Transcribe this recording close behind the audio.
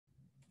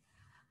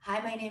Hi,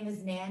 my name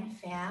is Nan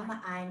Pham.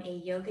 I'm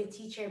a yoga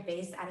teacher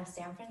based out of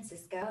San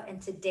Francisco,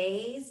 and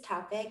today's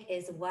topic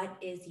is what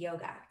is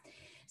yoga?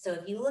 So,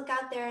 if you look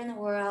out there in the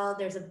world,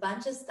 there's a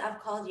bunch of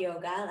stuff called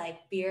yoga, like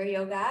beer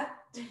yoga,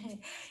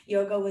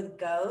 yoga with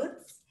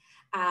goats.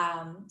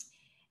 Um,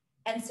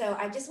 and so,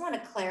 I just want to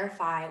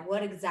clarify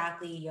what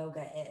exactly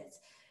yoga is.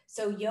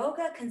 So,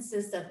 yoga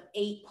consists of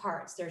 8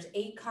 parts. There's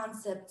 8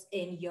 concepts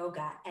in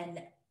yoga,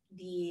 and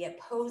the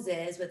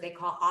poses, what they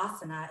call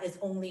asana, is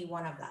only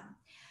one of them.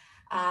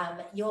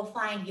 You'll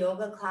find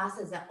yoga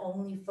classes that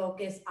only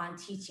focus on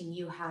teaching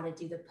you how to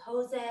do the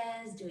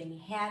poses,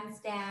 doing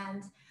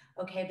handstands.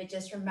 Okay, but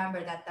just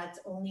remember that that's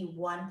only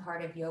one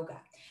part of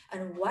yoga.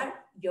 And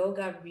what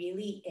yoga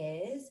really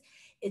is,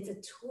 it's a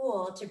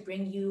tool to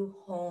bring you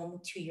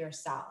home to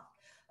yourself.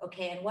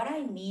 Okay, and what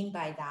I mean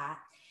by that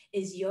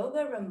is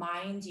yoga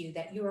reminds you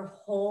that you're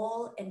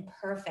whole and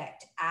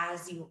perfect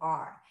as you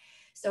are.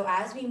 So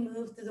as we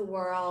move through the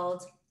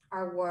world,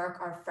 our work,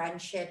 our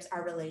friendships,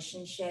 our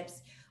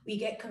relationships, we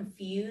get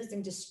confused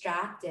and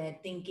distracted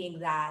thinking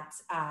that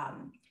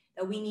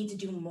we need to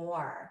do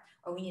more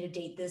or we need to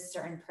date this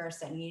certain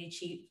person. We need to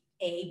achieve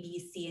A,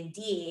 B, C, and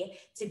D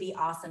to be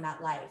awesome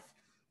at life.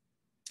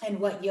 And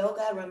what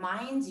yoga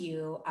reminds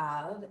you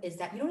of is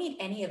that you don't need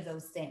any of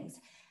those things.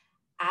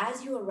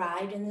 As you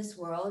arrived in this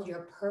world,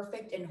 you're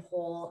perfect and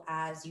whole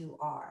as you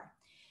are.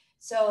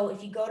 So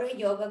if you go to a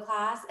yoga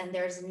class and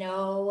there's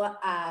no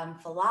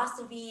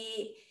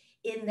philosophy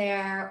in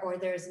there, or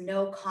there's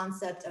no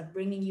concept of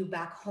bringing you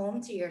back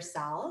home to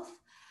yourself,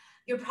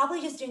 you're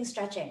probably just doing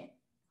stretching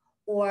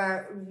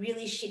or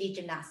really shitty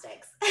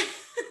gymnastics.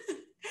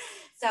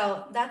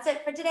 So that's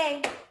it for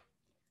today.